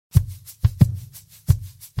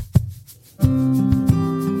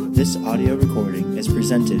This audio recording is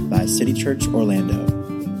presented by City Church Orlando.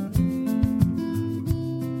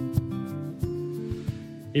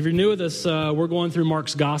 If you're new with us, we're going through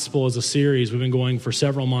Mark's Gospel as a series. We've been going for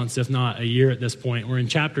several months, if not a year at this point. We're in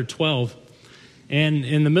chapter 12. And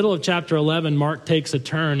in the middle of chapter 11, Mark takes a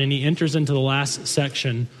turn and he enters into the last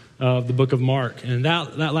section of the book of Mark. And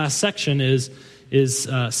that last section is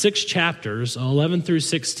 6 chapters, 11 through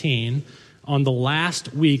 16, on the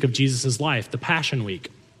last week of Jesus' life, the Passion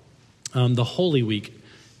Week, the Holy Week,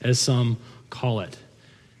 as some call it.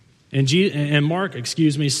 And Mark,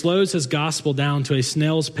 slows his gospel down to a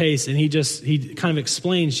snail's pace, and he kind of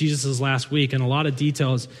explains Jesus' last week and a lot of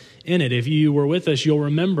details in it. If you were with us, you'll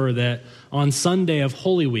remember that on Sunday of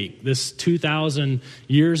Holy Week, this 2,000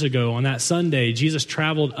 years ago, on that Sunday, Jesus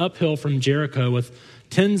traveled uphill from Jericho with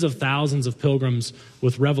tens of thousands of pilgrims,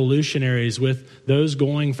 with revolutionaries, with those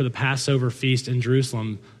going for the Passover feast in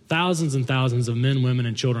Jerusalem, thousands and thousands of men, women,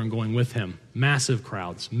 and children going with him. Massive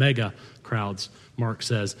crowds, mega crowds, Mark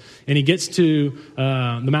says. And he gets to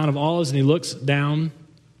the Mount of Olives, and he looks down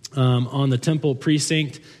on the temple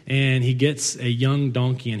precinct, and he gets a young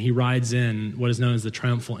donkey, and he rides in what is known as the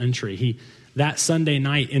triumphal entry. He, that Sunday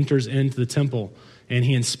night, enters into the temple, and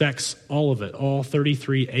he inspects all of it, all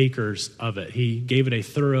 33 acres of it. He gave it a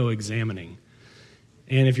thorough examining.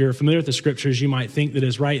 And if you're familiar with the scriptures, you might think that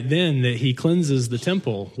it's right then that he cleanses the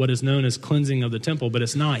temple, what is known as cleansing of the temple, but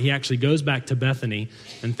it's not. He actually goes back to Bethany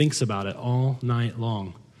and thinks about it all night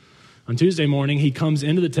long. On Tuesday morning, he comes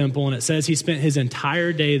into the temple, and it says he spent his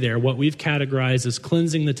entire day there, what we've categorized as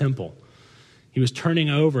cleansing the temple. He was turning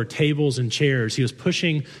over tables and chairs. He was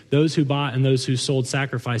pushing those who bought and those who sold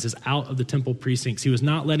sacrifices out of the temple precincts. He was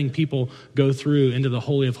not letting people go through into the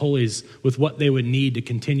Holy of Holies with what they would need to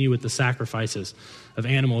continue with the sacrifices of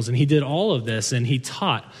animals. And he did all of this, and he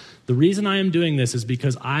taught, the reason I am doing this is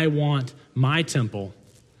because I want my temple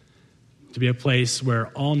to be a place where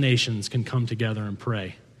all nations can come together and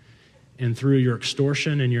pray. And through your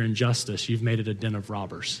extortion and your injustice, you've made it a den of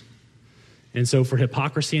robbers. And so for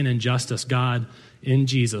hypocrisy and injustice, God, in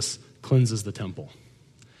Jesus, cleanses the temple.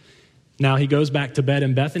 Now, he goes back to bed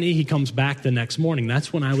in Bethany. He comes back the next morning.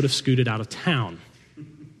 That's when I would have scooted out of town.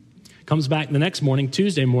 Comes back the next morning,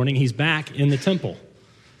 Tuesday morning, he's back in the temple.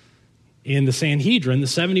 In the Sanhedrin, the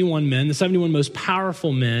 71 men, the 71 most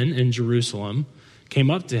powerful men in Jerusalem,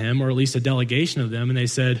 came up to him, or at least a delegation of them, and they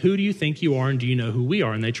said, "Who do you think you are, and do you know who we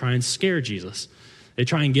are?" And they try and scare Jesus. They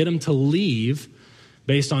try and get him to leave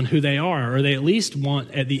based on who they are, or they at least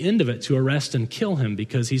want, at the end of it, to arrest and kill him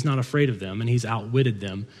because he's not afraid of them and he's outwitted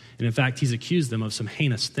them. And in fact, he's accused them of some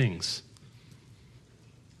heinous things.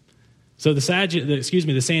 So the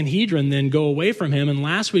Sanhedrin then go away from him, and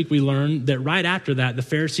last week we learned that right after that, the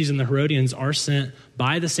Pharisees and the Herodians are sent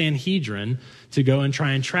by the Sanhedrin to go and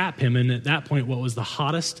try and trap him. And at that point, what was the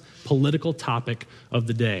hottest political topic of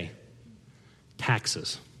the day?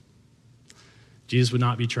 Taxes. Jesus would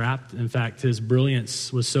not be trapped. In fact, his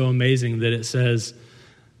brilliance was so amazing that it says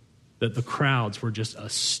that the crowds were just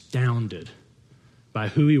astounded by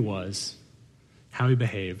who he was, how he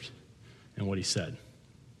behaved, and what he said.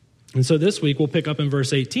 And so this week we'll pick up in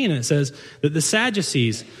verse 18, and it says that the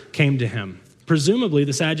Sadducees came to him. Presumably,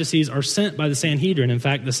 the Sadducees are sent by the Sanhedrin. In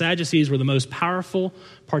fact, the Sadducees were the most powerful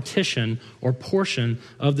partition or portion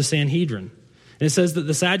of the Sanhedrin. And it says that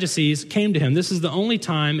the Sadducees came to him. This is the only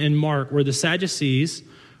time in Mark where the Sadducees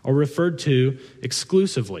are referred to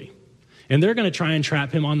exclusively. And they're going to try and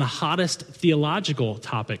trap him on the hottest theological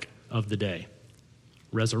topic of the day,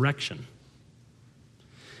 resurrection.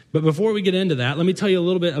 But before we get into that, let me tell you a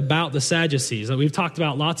little bit about the Sadducees. We've talked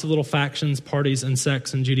about lots of little factions, parties, and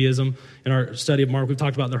sects in Judaism. In our study of Mark, we've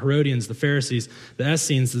talked about the Herodians, the Pharisees, the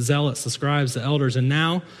Essenes, the Zealots, the Scribes, the Elders, and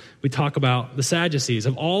now we talk about the Sadducees.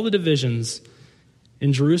 Of all the divisions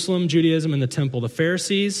in Jerusalem, Judaism, and the temple, the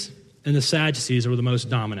Pharisees and the Sadducees were the most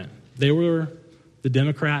dominant. They were the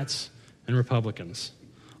Democrats and Republicans.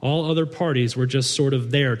 All other parties were just sort of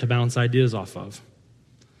there to bounce ideas off of.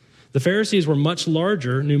 The Pharisees were much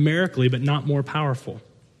larger numerically, but not more powerful.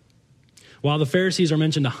 While the Pharisees are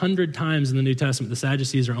mentioned 100 times in the New Testament, the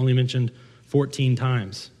Sadducees are only mentioned 14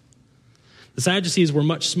 times. The Sadducees were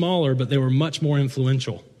much smaller, but they were much more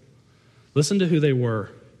influential. Listen to who they were.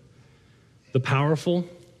 The powerful,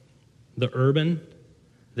 the urban,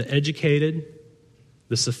 the educated,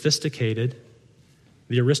 the sophisticated,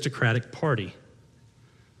 the aristocratic party.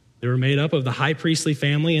 They were made up of the high priestly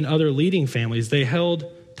family and other leading families. They held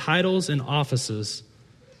titles and offices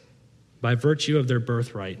by virtue of their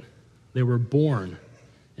birthright. They were born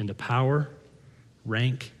into power,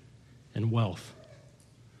 rank, and wealth.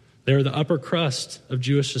 They were the upper crust of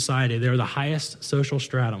Jewish society. They were the highest social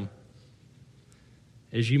stratum.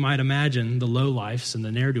 as you might imagine, the lowlifes and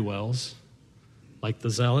the ne'er-do-wells, like the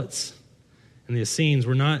Zealots and the Essenes,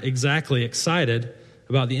 were not exactly excited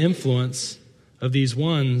about the influence of these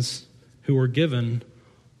ones who were given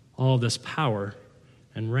all this power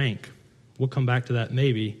and rank. We'll come back to that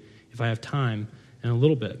maybe if I have time in a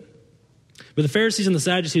little bit. But the Pharisees and the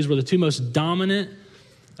Sadducees were the two most dominant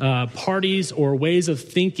parties or ways of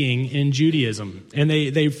thinking in Judaism. And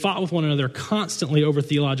they fought with one another constantly over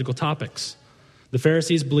theological topics. The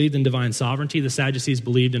Pharisees believed in divine sovereignty. The Sadducees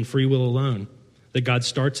believed in free will alone, that God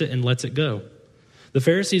starts it and lets it go. The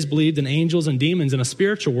Pharisees believed in angels and demons in a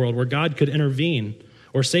spiritual world where God could intervene,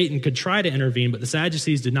 or Satan could try to intervene, but the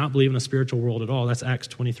Sadducees did not believe in a spiritual world at all. That's Acts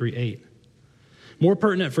 23:8. More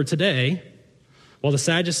pertinent for today, while the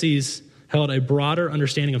Sadducees held a broader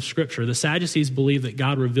understanding of Scripture, the Sadducees believed that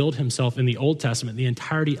God revealed himself in the Old Testament, the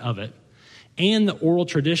entirety of it, and the oral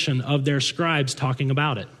tradition of their scribes talking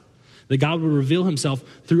about it, that God would reveal himself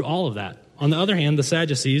through all of that. On the other hand, the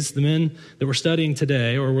Sadducees, the men that we're studying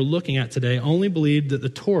today or we're looking at today, only believed that the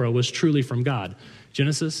Torah was truly from God.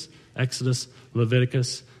 Genesis, Exodus,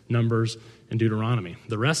 Leviticus, Numbers, and Deuteronomy.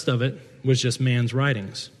 The rest of it was just man's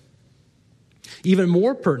writings. Even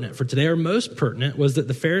more pertinent for today, or most pertinent, was that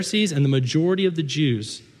the Pharisees and the majority of the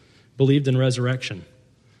Jews believed in resurrection,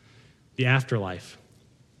 the afterlife,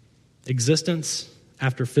 existence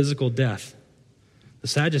after physical death. The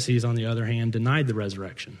Sadducees, on the other hand, denied the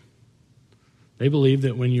resurrection. They believed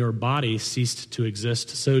that when your body ceased to exist,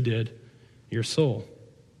 so did your soul.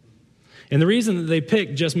 And the reason that they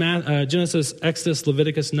picked just Genesis, Exodus,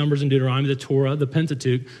 Leviticus, Numbers, and Deuteronomy, the Torah, the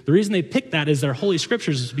Pentateuch, the reason they picked that as their holy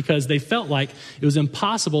scriptures is because they felt like it was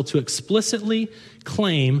impossible to explicitly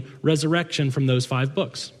claim resurrection from those 5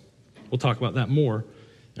 books. We'll talk about that more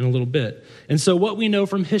in a little bit. And so what we know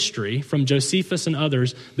from history, from Josephus and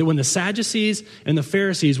others, that when the Sadducees and the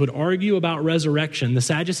Pharisees would argue about resurrection, the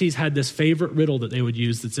Sadducees had this favorite riddle that they would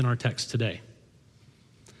use that's in our text today.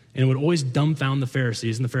 And it would always dumbfound the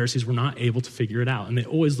Pharisees, and the Pharisees were not able to figure it out. And they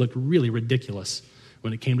always looked really ridiculous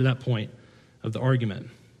when it came to that point of the argument.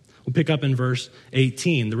 We'll pick up in verse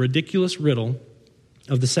 18, the ridiculous riddle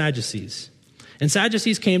of the Sadducees. And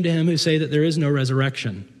Sadducees came to him who say that there is no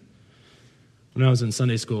resurrection. When I was in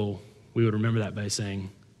Sunday school, we would remember that by saying,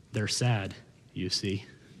 they're sad, you see.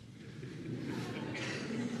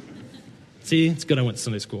 See, it's good I went to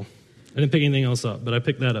Sunday school. I didn't pick anything else up, but I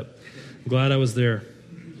picked that up. I'm glad I was there.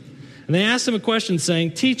 And they asked him a question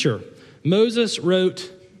saying, Teacher, Moses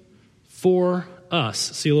wrote for us.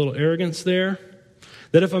 See a little arrogance there?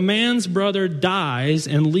 That if a man's brother dies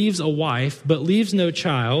and leaves a wife, but leaves no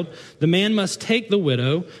child, the man must take the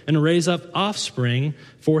widow and raise up offspring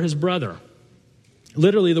for his brother.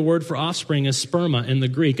 Literally, the word for offspring is sperma in the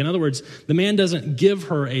Greek. In other words, the man doesn't give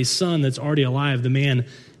her a son that's already alive. The man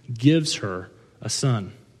gives her a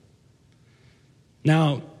son.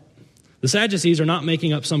 Now, the Sadducees are not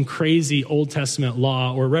making up some crazy Old Testament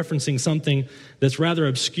law or referencing something that's rather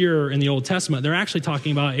obscure in the Old Testament. They're actually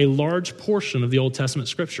talking about a large portion of the Old Testament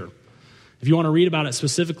Scripture. If you want to read about it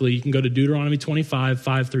specifically, you can go to Deuteronomy 25,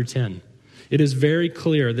 5 through 10. It is very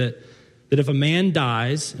clear that if a man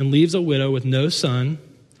dies and leaves a widow with no son,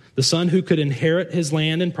 the son who could inherit his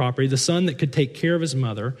land and property, the son that could take care of his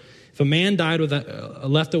mother, if a man died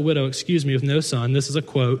left a widow, with no son, this is a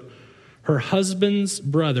quote, her husband's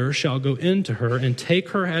brother shall go in to her and take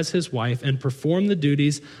her as his wife and perform the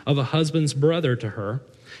duties of a husband's brother to her.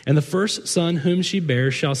 And the first son whom she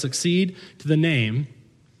bears shall succeed to the name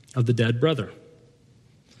of the dead brother.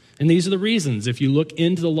 And these are the reasons. If you look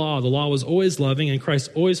into the law was always loving and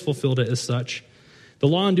Christ always fulfilled it as such. The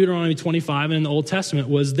law in Deuteronomy 25 and in the Old Testament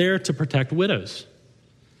was there to protect widows.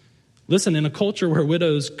 Listen, in a culture where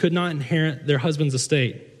widows could not inherit their husband's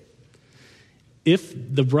estate, if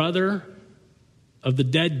the brother of the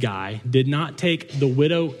dead guy did not take the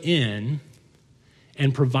widow in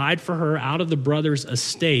and provide for her out of the brother's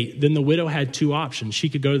estate, then the widow had 2 options. She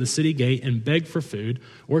could go to the city gate and beg for food,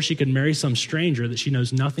 or she could marry some stranger that she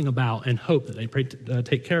knows nothing about and hope that they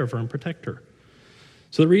take care of her and protect her.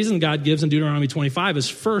 So the reason God gives in Deuteronomy 25 is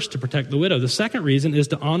first to protect the widow. The second reason is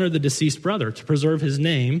to honor the deceased brother, to preserve his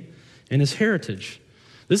name and his heritage.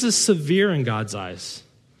 This is severe in God's eyes.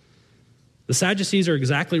 The Sadducees are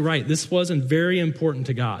exactly right. This wasn't very important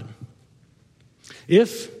to God.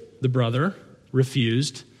 If the brother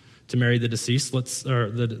refused to marry the deceased,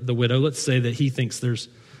 the widow, let's say that he thinks there's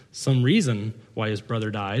some reason why his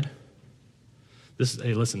brother died.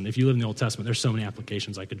 Hey, listen, if you live in the Old Testament, there's so many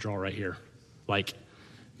applications I could draw right here. Like,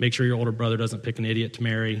 make sure your older brother doesn't pick an idiot to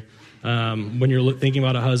marry. When you're thinking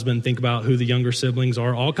about a husband, think about who the younger siblings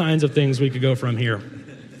are. All kinds of things we could go from here.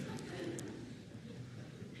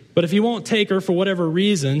 But if he won't take her for whatever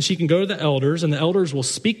reason, she can go to the elders, and the elders will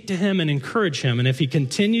speak to him and encourage him. And if he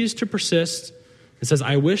continues to persist and says,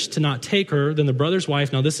 I wish to not take her, then the brother's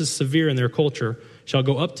wife, now this is severe in their culture, shall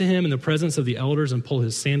go up to him in the presence of the elders and pull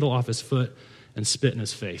his sandal off his foot and spit in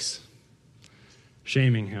his face,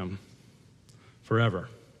 shaming him forever.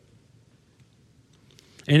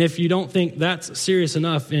 And if you don't think that's serious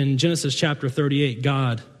enough, in Genesis chapter 38,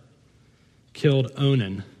 God killed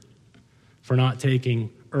Onan for not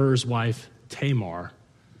taking Ur's wife Tamar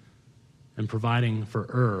and providing for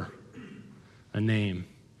Ur a name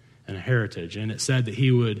and a heritage. And it said that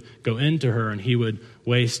he would go into her and he would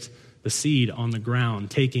waste the seed on the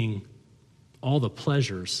ground, taking all the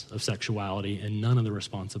pleasures of sexuality and none of the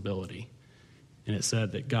responsibility. And it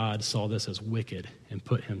said that God saw this as wicked and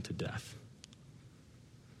put him to death.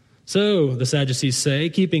 So, the Sadducees say,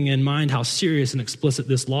 keeping in mind how serious and explicit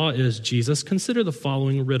this law is, Jesus, consider the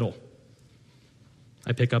following riddle.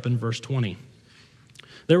 I pick up in verse 20.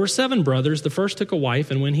 There were 7 brothers. The first took a wife,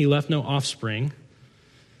 and when he left no offspring,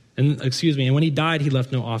 and when he died, he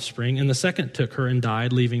left no offspring. And the second took her and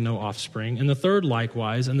died, leaving no offspring. And the third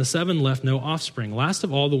likewise, and the 7 left no offspring. Last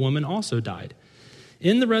of all, the woman also died.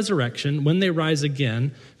 In the resurrection, when they rise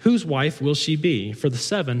again, whose wife will she be? For the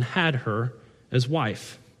 7 had her as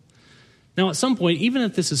wife. Now, at some point, even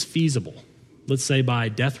if this is feasible, let's say by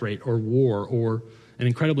death rate or war or an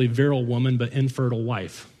incredibly virile woman but infertile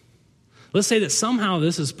wife, let's say that somehow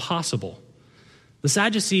this is possible. The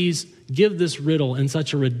Sadducees give this riddle in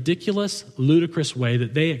such a ridiculous, ludicrous way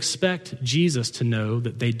that they expect Jesus to know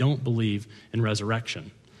that they don't believe in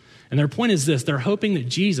resurrection. And their point is this: they're hoping that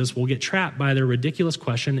Jesus will get trapped by their ridiculous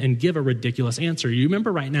question and give a ridiculous answer. You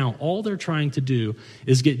remember right now, all they're trying to do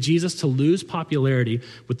is get Jesus to lose popularity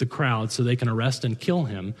with the crowd so they can arrest and kill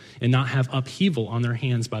him and not have upheaval on their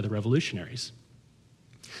hands by the revolutionaries.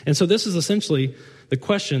 And so this is essentially the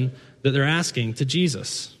question that they're asking to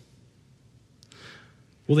Jesus.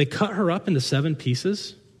 Will they cut her up into 7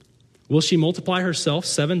 pieces? Will she multiply herself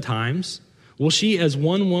 7 times? Will she, as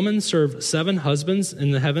one woman, serve 7 husbands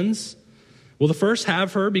in the heavens? Will the first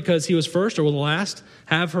have her because he was first, or will the last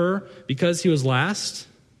have her because he was last?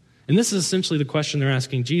 And this is essentially the question they're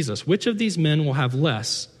asking Jesus. Which of these men will have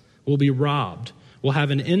less, will be robbed, will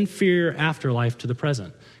have an inferior afterlife to the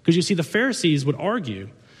present? Because you see, the Pharisees would argue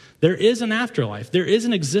there is an afterlife. There is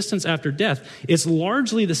an existence after death. It's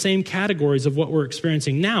largely the same categories of what we're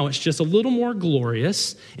experiencing now. It's just a little more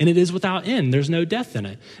glorious, and it is without end. There's no death in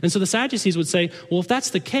it. And so the Sadducees would say, well, if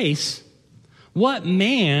that's the case, what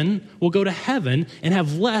man will go to heaven and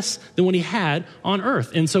have less than what he had on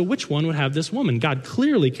earth? And so which one would have this woman? God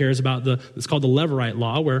clearly cares about it's called the Levirate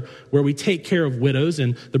law, where we take care of widows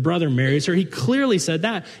and the brother marries her. He clearly said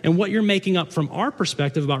that. And what you're making up from our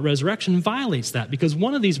perspective about resurrection violates that, because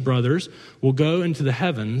one of these brothers will go into the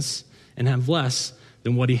heavens and have less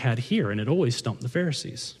than what he had here. And it always stumped the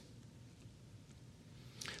Pharisees.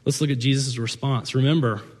 Let's look at Jesus' response.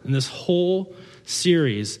 Remember, in this whole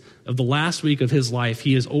series of the last week of his life,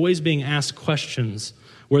 he is always being asked questions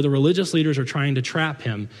where the religious leaders are trying to trap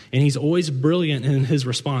him, and he's always brilliant in his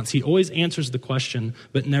response. He always answers the question,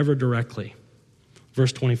 but never directly.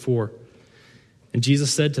 Verse 24, and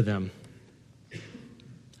Jesus said to them,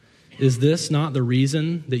 is this not the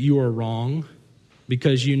reason that you are wrong?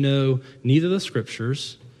 Because you know neither the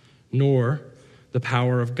scriptures nor the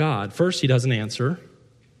power of God. First, he doesn't answer.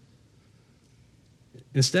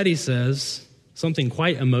 Instead, he says something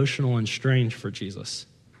quite emotional and strange for Jesus.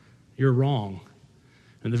 You're wrong.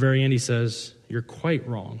 And at the very end, he says, you're quite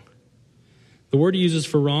wrong. The word he uses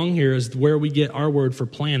for wrong here is where we get our word for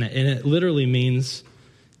planet, and it literally means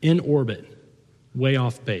in orbit, way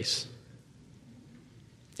off base.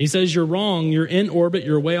 He says you're wrong, you're in orbit,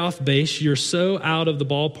 you're way off base, you're so out of the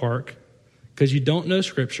ballpark because you don't know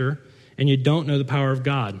Scripture and you don't know the power of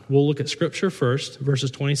God. We'll look at Scripture first,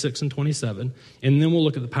 verses 26 and 27, and then we'll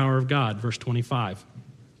look at the power of God, verse 25.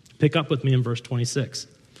 Pick up with me in verse 26.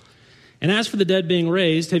 And as for the dead being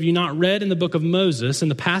raised, have you not read in the book of Moses, in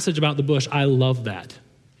the passage about the bush? I love that.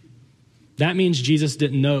 That means Jesus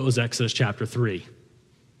didn't know it was Exodus chapter 3.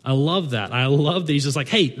 I love that. I love that he's just like,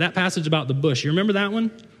 hey, that passage about the bush, you remember that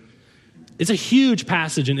one? It's a huge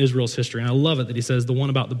passage in Israel's history, and I love it that he says the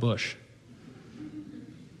one about the bush.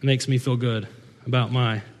 It makes me feel good about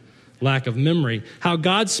my lack of memory. How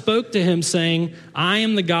God spoke to him saying, I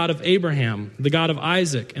am the God of Abraham, the God of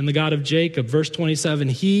Isaac, and the God of Jacob. Verse 27,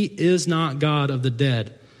 he is not God of the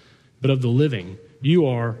dead, but of the living. You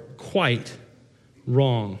are quite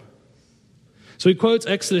wrong. So he quotes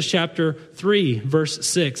Exodus chapter 3, verse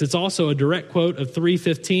 6. It's also a direct quote of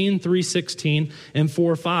 3:15, 3:16, and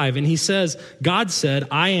 4:5. And he says, God said,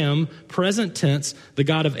 I am, present tense, the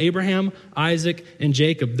God of Abraham, Isaac, and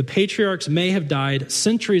Jacob. The patriarchs may have died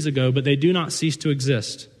centuries ago, but they do not cease to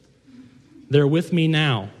exist. They're with me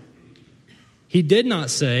now. He did not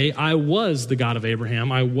say, I was the God of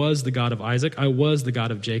Abraham, I was the God of Isaac, I was the God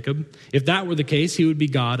of Jacob. If that were the case, he would be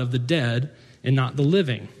God of the dead and not the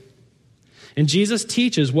living. And Jesus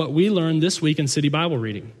teaches what we learned this week in City Bible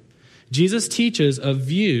Reading. Jesus teaches a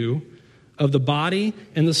view of the body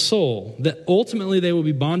and the soul, that ultimately they will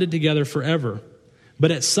be bonded together forever.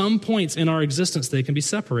 But at some points in our existence, they can be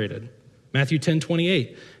separated. Matthew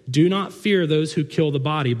 10:28, do not fear those who kill the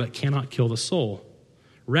body, but cannot kill the soul.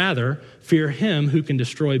 Rather, fear him who can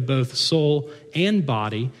destroy both soul and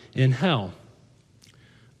body in hell.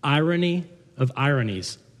 Irony of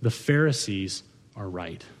ironies, the Pharisees are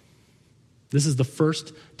right. This is the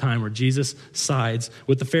first time where Jesus sides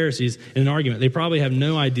with the Pharisees in an argument. They probably have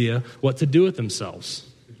no idea what to do with themselves.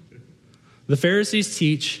 The Pharisees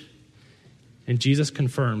teach, and Jesus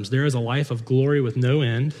confirms, there is a life of glory with no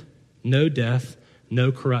end, no death,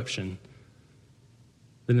 no corruption.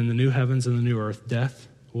 That in the new heavens and the new earth, death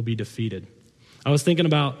will be defeated. I was thinking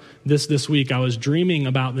about this week. I was dreaming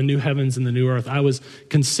about the new heavens and the new earth. I was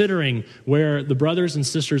considering where the brothers and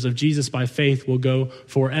sisters of Jesus by faith will go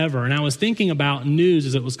forever. And I was thinking about news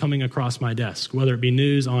as it was coming across my desk, whether it be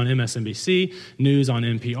news on MSNBC, news on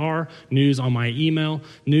NPR, news on my email,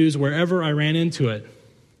 news wherever I ran into it.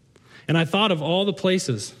 And I thought of all the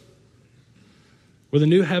places where the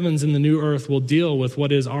new heavens and the new earth will deal with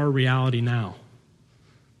what is our reality now.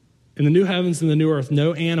 In the new heavens and the new earth,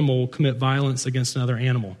 no animal will commit violence against another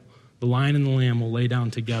animal. The lion and the lamb will lay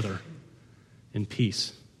down together in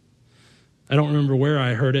peace. I don't remember where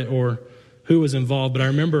I heard it or who was involved, but I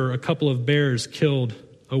remember a couple of bears killed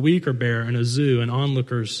a weaker bear in a zoo, and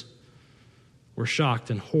onlookers were shocked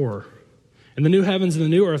in horror. In the new heavens and the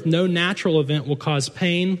new earth, no natural event will cause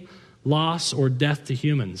pain, loss, or death to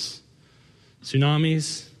humans.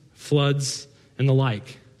 Tsunamis, floods, and the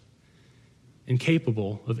like.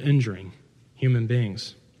 Incapable of injuring human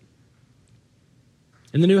beings.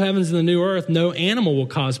 In the new heavens and the new earth, no animal will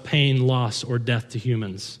cause pain, loss, or death to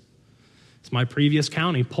humans. It's my previous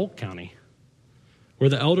county, Polk County, where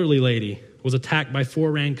the elderly lady was attacked by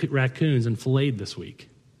 4 raccoons and filleted this week.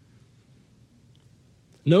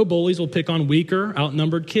 No bullies will pick on weaker,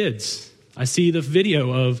 outnumbered kids. I see the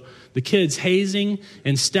video of the kids hazing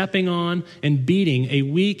and stepping on and beating a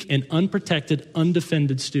weak and unprotected,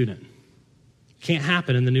 undefended student. Can't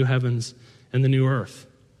happen in the new heavens and the new earth.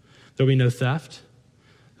 There'll be no theft.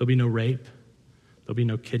 There'll be no rape. There'll be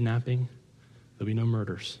no kidnapping. There'll be no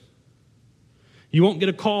murders. You won't get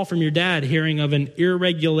a call from your dad hearing of an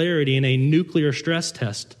irregularity in a nuclear stress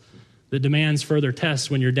test that demands further tests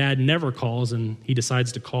when your dad never calls and he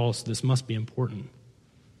decides to call, so this must be important.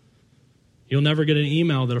 You'll never get an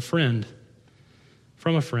email that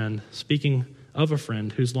from a friend, speaking of a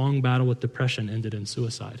friend whose long battle with depression ended in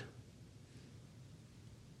suicide.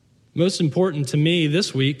 Most important to me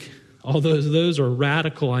this week, although those are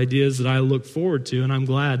radical ideas that I look forward to, and I'm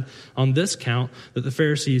glad on this count that the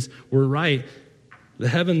Pharisees were right, the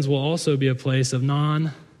heavens will also be a place of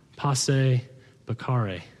non posse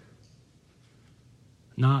peccare,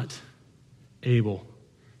 not able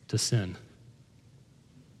to sin.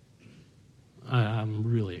 I'm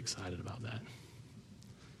really excited about that.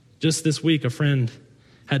 Just this week, a friend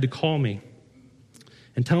had to call me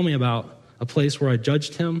and tell me about a place where I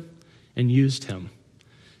judged him and used him.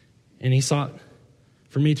 And he sought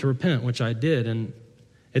for me to repent, which I did. And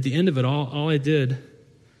at the end of it all I did,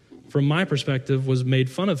 from my perspective, was made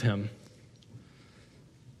fun of him.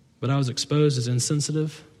 But I was exposed as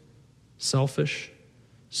insensitive, selfish,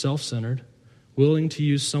 self-centered, willing to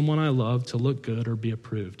use someone I loved to look good or be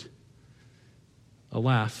approved. A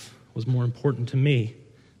laugh was more important to me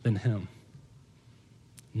than him.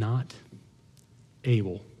 Not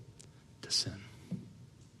able to sin.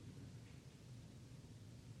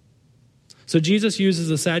 So Jesus uses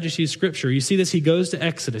the Sadducees scripture. You see this, he goes to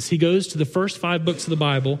Exodus. He goes to the first 5 books of the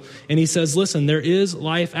Bible, and he says, listen, there is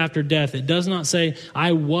life after death. It does not say,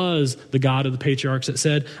 I was the God of the patriarchs. It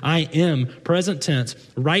said, I am, present tense,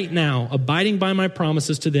 right now, abiding by my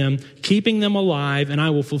promises to them, keeping them alive, and I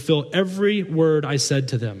will fulfill every word I said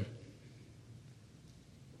to them.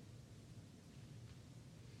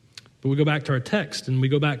 But we go back to our text, and we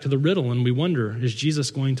go back to the riddle, and we wonder, is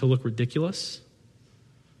Jesus going to look ridiculous?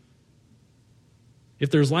 If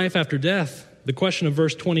there's life after death, the question of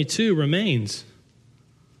verse 22 remains,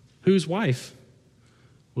 whose wife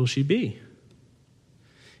will she be?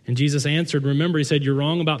 And Jesus answered, remember, he said, you're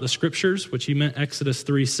wrong about the scriptures, which he meant Exodus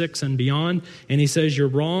 3:6 and beyond. And he says, you're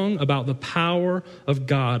wrong about the power of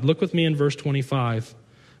God. Look with me in verse 25.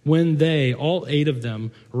 When they, all 8 of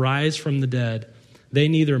them, rise from the dead, they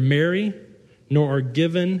neither marry nor are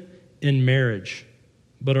given in marriage,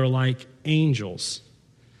 but are like angels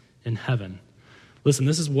in heaven. Listen,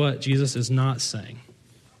 this is what Jesus is not saying.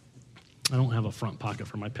 I don't have a front pocket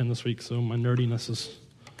for my pen this week, so my nerdiness is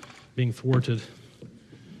being thwarted.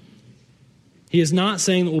 He is not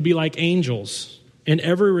saying that we'll be like angels in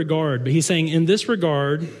every regard, but he's saying in this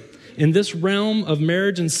regard, in this realm of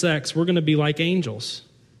marriage and sex, we're going to be like angels.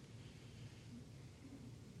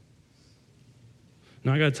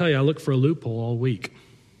 Now, I got to tell you, I looked for a loophole all week.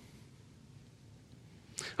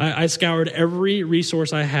 I scoured every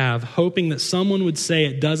resource I have, hoping that someone would say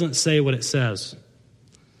it doesn't say what it says.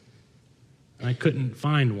 I couldn't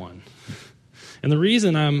find one. And the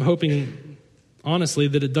reason I'm hoping, honestly,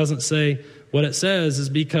 that it doesn't say what it says is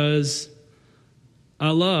because I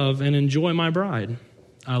love and enjoy my bride.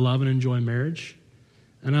 I love and enjoy marriage.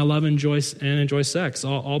 And I love and enjoy sex,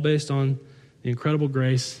 all based on the incredible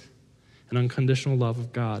grace and unconditional love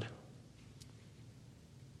of God.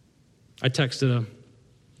 I texted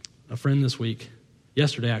a friend this week.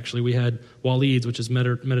 Yesterday, actually, we had Waleed's, which is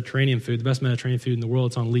Mediterranean food, the best Mediterranean food in the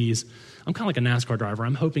world. It's on Lee's. I'm kind of like a NASCAR driver.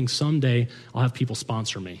 I'm hoping someday I'll have people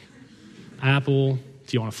sponsor me. Apple,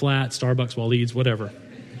 Tijuana Flat, Starbucks, Waleed's, whatever.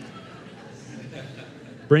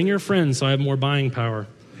 Bring your friends so I have more buying power.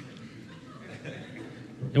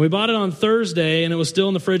 And we bought it on Thursday, and it was still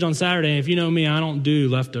in the fridge on Saturday. And if you know me, I don't do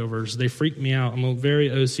leftovers. They freak me out. I'm a very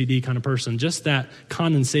OCD kind of person. Just that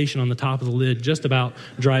condensation on the top of the lid just about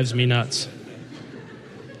drives me nuts.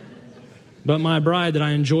 But my bride that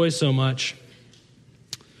I enjoy so much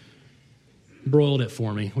broiled it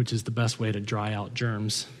for me, which is the best way to dry out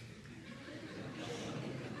germs.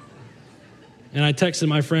 And I texted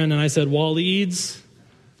my friend and I said, Waleed's,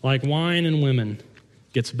 like wine and women,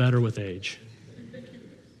 gets better with age.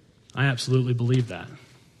 I absolutely believe that.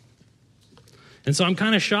 And so I'm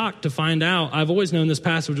kind of shocked to find out. I've always known this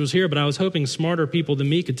passage was here, but I was hoping smarter people than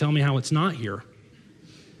me could tell me how it's not here.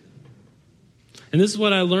 And this is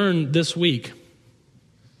what I learned this week.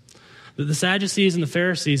 That the Sadducees and the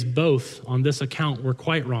Pharisees both on this account were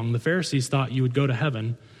quite wrong. The Pharisees thought you would go to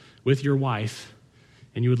heaven with your wife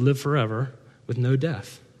and you would live forever with no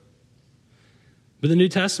death. But the New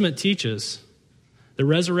Testament teaches the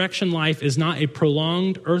resurrection life is not a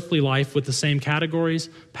prolonged earthly life with the same categories,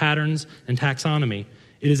 patterns, and taxonomy.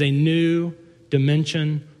 It is a new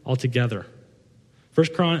dimension altogether. 1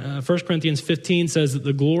 Corinthians 15 says that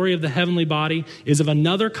the glory of the heavenly body is of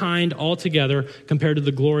another kind altogether compared to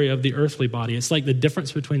the glory of the earthly body. It's like the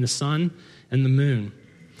difference between the sun and the moon.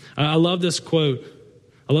 I love this quote.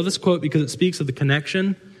 I love this quote because it speaks of the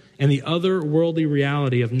connection and the otherworldly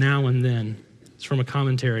reality of now and then. It's from a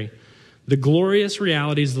commentary. The glorious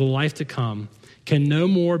realities of the life to come can no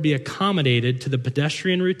more be accommodated to the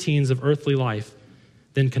pedestrian routines of earthly life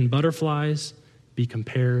than can butterflies be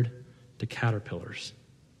compared to caterpillars.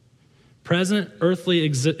 Present earthly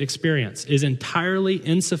experience is entirely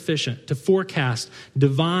insufficient to forecast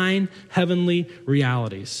divine heavenly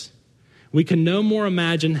realities. We can no more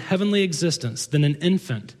imagine heavenly existence than an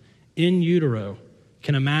infant in utero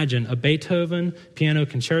can imagine a Beethoven piano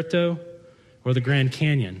concerto or the Grand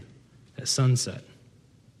Canyon at sunset.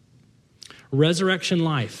 Resurrection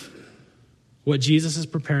life, what Jesus is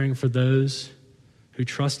preparing for those who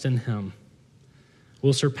trust in him,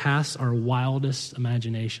 will surpass our wildest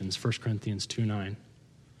imaginations, 1 Corinthians 2:9.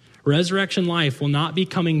 Resurrection life will not be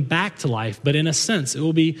coming back to life, but in a sense, it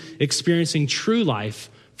will be experiencing true life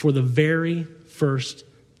for the very first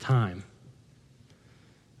time.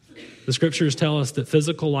 The scriptures tell us that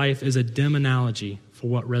physical life is a dim analogy for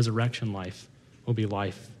what resurrection life will be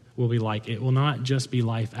like. It will not just be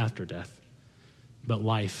life after death, but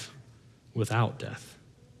life without death.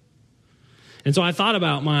 And so I thought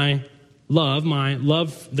about my love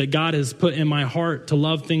that God has put in my heart to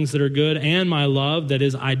love things that are good, and my love that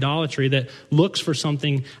is idolatry, that looks for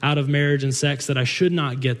something out of marriage and sex that I should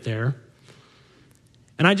not get there.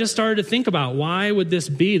 And I just started to think about, why would this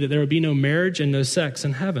be that there would be no marriage and no sex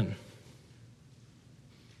in heaven?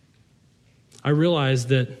 I realized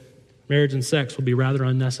that marriage and sex will be rather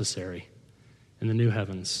unnecessary in the new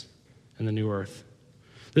heavens and the new earth.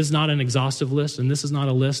 This is not an exhaustive list, and this is not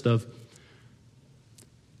a list of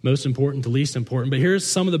most important to least important, but here's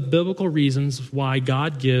some of the biblical reasons why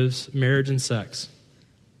God gives marriage and sex.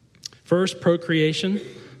 First, procreation,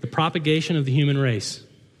 the propagation of the human race.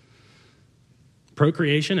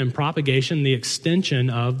 Procreation and propagation, the extension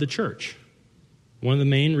of the church. One of the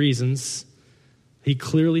main reasons He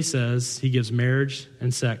clearly says he gives marriage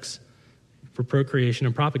and sex for procreation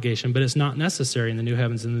and propagation, but it's not necessary in the new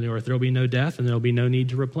heavens and the new earth. There will be no death, and there will be no need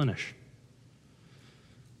to replenish.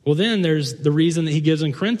 Well, then there's the reason that he gives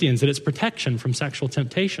in Corinthians, that it's protection from sexual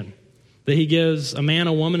temptation. That he gives a man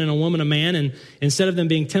a woman and a woman a man, and instead of them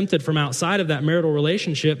being tempted from outside of that marital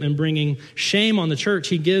relationship and bringing shame on the church,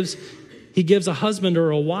 he gives a husband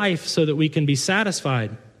or a wife so that we can be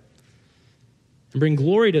satisfied and bring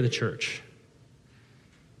glory to the church.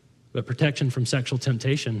 But protection from sexual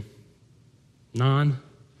temptation, non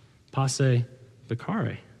posse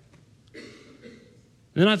vicare. And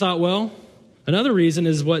then I thought, well, another reason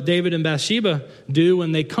is what David and Bathsheba do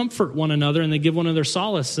when they comfort one another and they give one another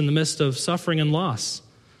solace in the midst of suffering and loss.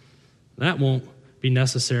 That won't be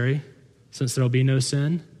necessary since there will be no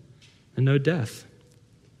sin and no death.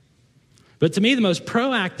 But to me, the most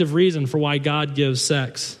proactive reason for why God gives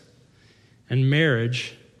sex and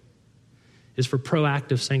marriage is for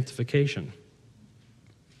proactive sanctification.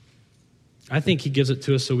 I think he gives it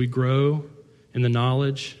to us so we grow in the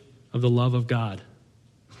knowledge of the love of God.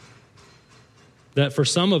 That for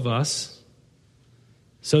some of us,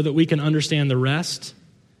 so that we can understand the rest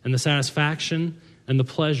and the satisfaction and the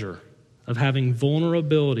pleasure of having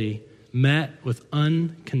vulnerability met with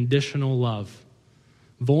unconditional love.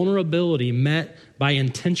 Vulnerability met by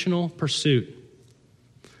intentional pursuit.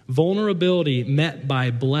 Vulnerability met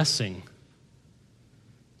by blessing.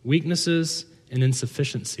 Weaknesses and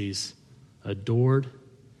insufficiencies adored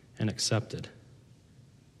and accepted.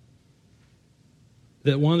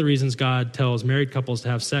 That one of the reasons God tells married couples to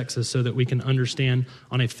have sex is so that we can understand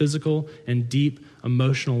on a physical and deep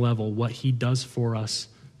emotional level what he does for us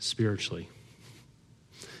spiritually.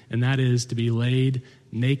 And that is to be laid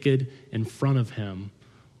naked in front of him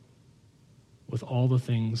with all the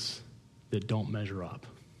things that don't measure up.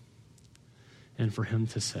 And for him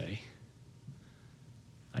to say,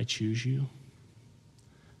 I choose you.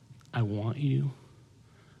 I want you.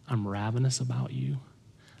 I'm ravenous about you.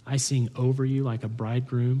 I sing over you like a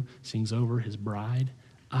bridegroom sings over his bride.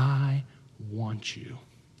 I want you.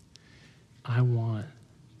 I want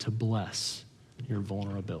to bless your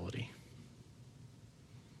vulnerability.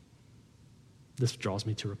 This draws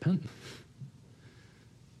me to repent.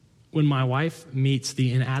 When my wife meets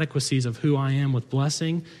the inadequacies of who I am with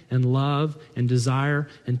blessing and love and desire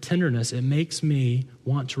and tenderness, it makes me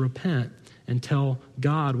want to repent and tell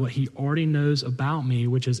God what he already knows about me,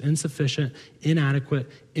 which is insufficient,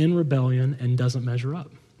 inadequate, in rebellion, and doesn't measure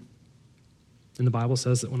up. And the Bible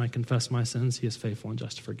says that when I confess my sins, he is faithful and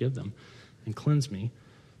just to forgive them and cleanse me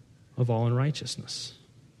of all unrighteousness.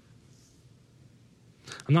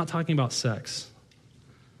 I'm not talking about sex.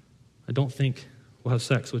 I don't think we'll have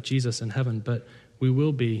sex with Jesus in heaven, but we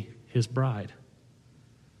will be his bride.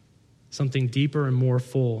 Something deeper and more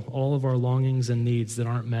full. All of our longings and needs that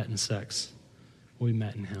aren't met in sex will be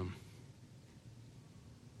met in him.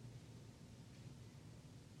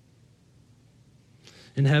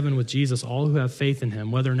 In heaven with Jesus, all who have faith in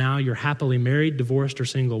him, whether now you're happily married, divorced, or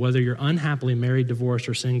single, whether you're unhappily married, divorced,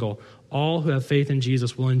 or single, all who have faith in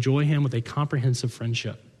Jesus will enjoy him with a comprehensive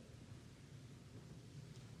friendship.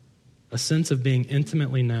 A sense of being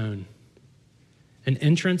intimately known, an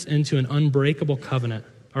entrance into an unbreakable covenant,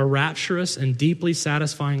 a rapturous and deeply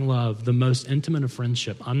satisfying love, the most intimate of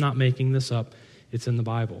friendship. I'm not making this up. It's in the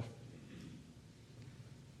Bible.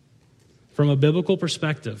 From a biblical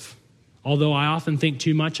perspective, although I often think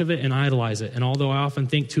too much of it and idolize it, and although I often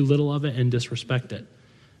think too little of it and disrespect it,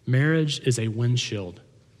 marriage is a windshield.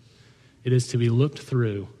 It is to be looked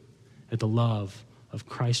through at the love of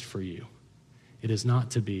Christ for you. It is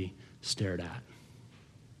not to be stared at.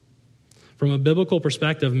 From a biblical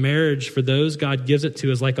perspective, marriage, for those God gives it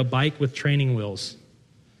to, is like a bike with training wheels.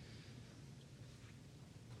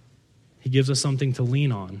 He gives us something to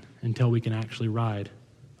lean on until we can actually ride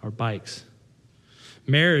our bikes.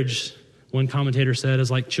 Marriage, one commentator said, is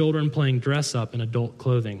like children playing dress up in adult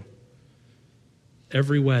clothing.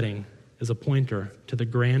 Every wedding is a pointer to the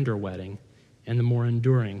grander wedding and the more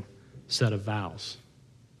enduring set of vows.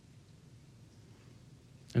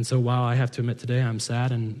 And so while I have to admit today I'm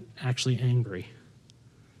sad and actually angry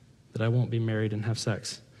that I won't be married and have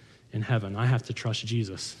sex in heaven, I have to trust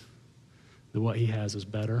Jesus that what he has is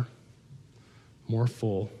better, more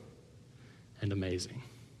full, and amazing.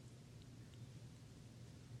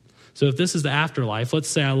 So if this is the afterlife, let's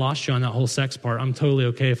say I lost you on that whole sex part. I'm totally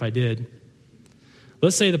okay if I did.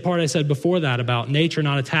 Let's say the part I said before that about nature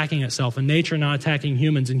not attacking itself and nature not attacking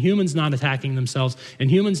humans and humans not attacking themselves and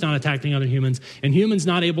humans not attacking other humans and humans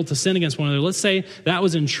not able to sin against one another. Let's say that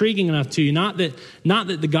was intriguing enough to you. Not that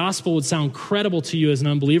the gospel would sound credible to you as an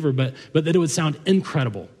unbeliever, but that it would sound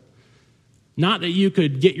incredible. Not that you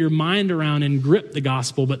could get your mind around and grip the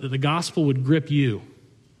gospel, but that the gospel would grip you.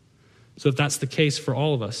 So if that's the case for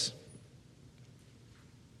all of us,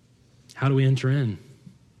 how do we enter in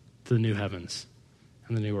to the new heavens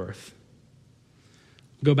and the new earth?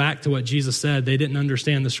 Go back to what Jesus said. They didn't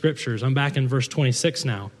understand the scriptures. I'm back in verse 26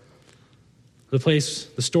 now. The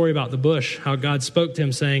story about the bush, how God spoke to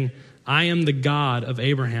him saying, I am the God of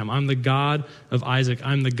Abraham. I'm the God of Isaac.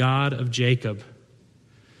 I'm the God of Jacob.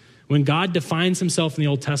 When God defines himself in the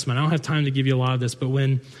Old Testament, I don't have time to give you a lot of this, but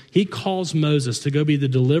when he calls Moses to go be the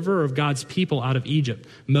deliverer of God's people out of Egypt,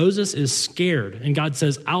 Moses is scared, and God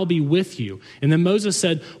says, I'll be with you. And then Moses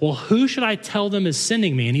said, well, who should I tell them is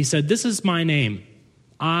sending me? And he said, this is my name.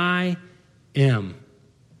 I am.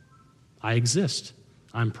 I exist.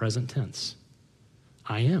 I'm present tense.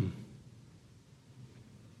 I am.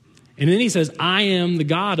 And then he says, I am the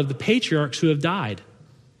God of the patriarchs who have died.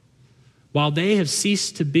 While they have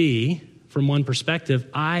ceased to be, from one perspective,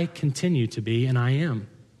 I continue to be, and I am.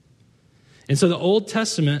 And so the Old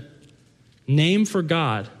Testament name for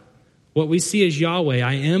God, what we see as Yahweh,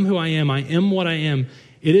 I am who I am what I am,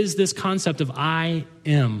 it is this concept of I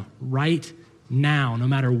am right now. No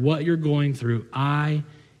matter what you're going through, I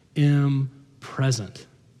am present.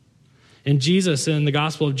 And Jesus, in the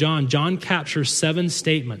Gospel of John, John captures 7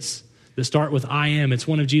 statements that start with I am. It's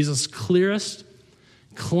one of Jesus' clearest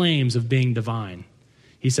claims of being divine.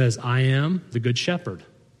 He says, I am the good shepherd.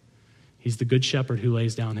 He's the good shepherd who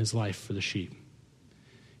lays down his life for the sheep.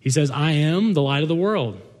 He says, I am the light of the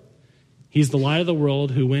world. He's the light of the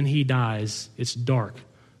world who, when he dies, it's dark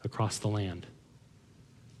across the land.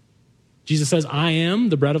 Jesus says, I am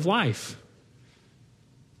the bread of life.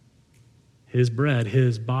 His bread,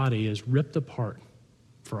 his body is ripped apart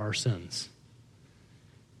for our sins.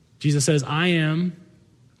 Jesus says, I am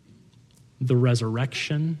the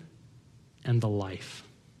resurrection and the life.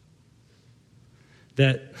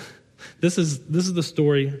 That this is the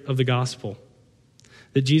story of the gospel.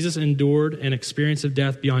 That Jesus endured an experience of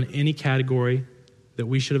death beyond any category that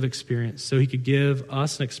we should have experienced, so he could give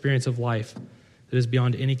us an experience of life that is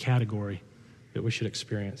beyond any category that we should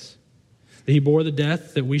experience. That he bore the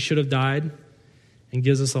death that we should have died and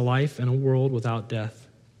gives us a life and a world without death.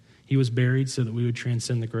 He was buried so that we would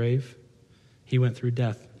transcend the grave. He went through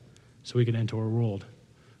death so we could enter a world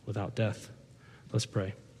without death. Let's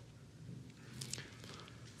pray.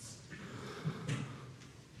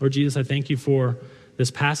 Lord Jesus, I thank you for this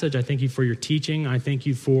passage. I thank you for your teaching. I thank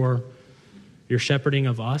you for your shepherding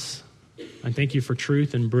of us. I thank you for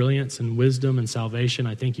truth and brilliance and wisdom and salvation.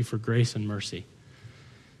 I thank you for grace and mercy.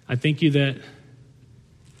 I thank you that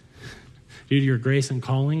due to your grace and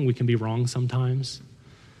calling, we can be wrong sometimes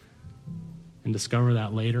and discover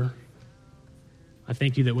that later. I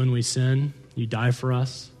thank you that when we sin, you die for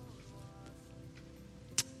us.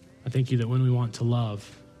 I thank you that when we want to love,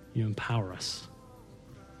 you empower us.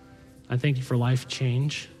 I thank you for life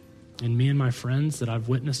change in me and my friends that I've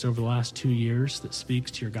witnessed over the last 2 years that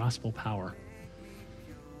speaks to your gospel power.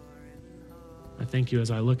 I thank you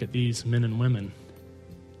as I look at these men and women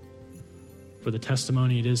for the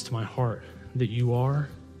testimony it is to my heart that you are,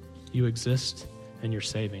 you exist, and you're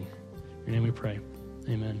saving. In your name we pray.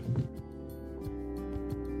 Amen.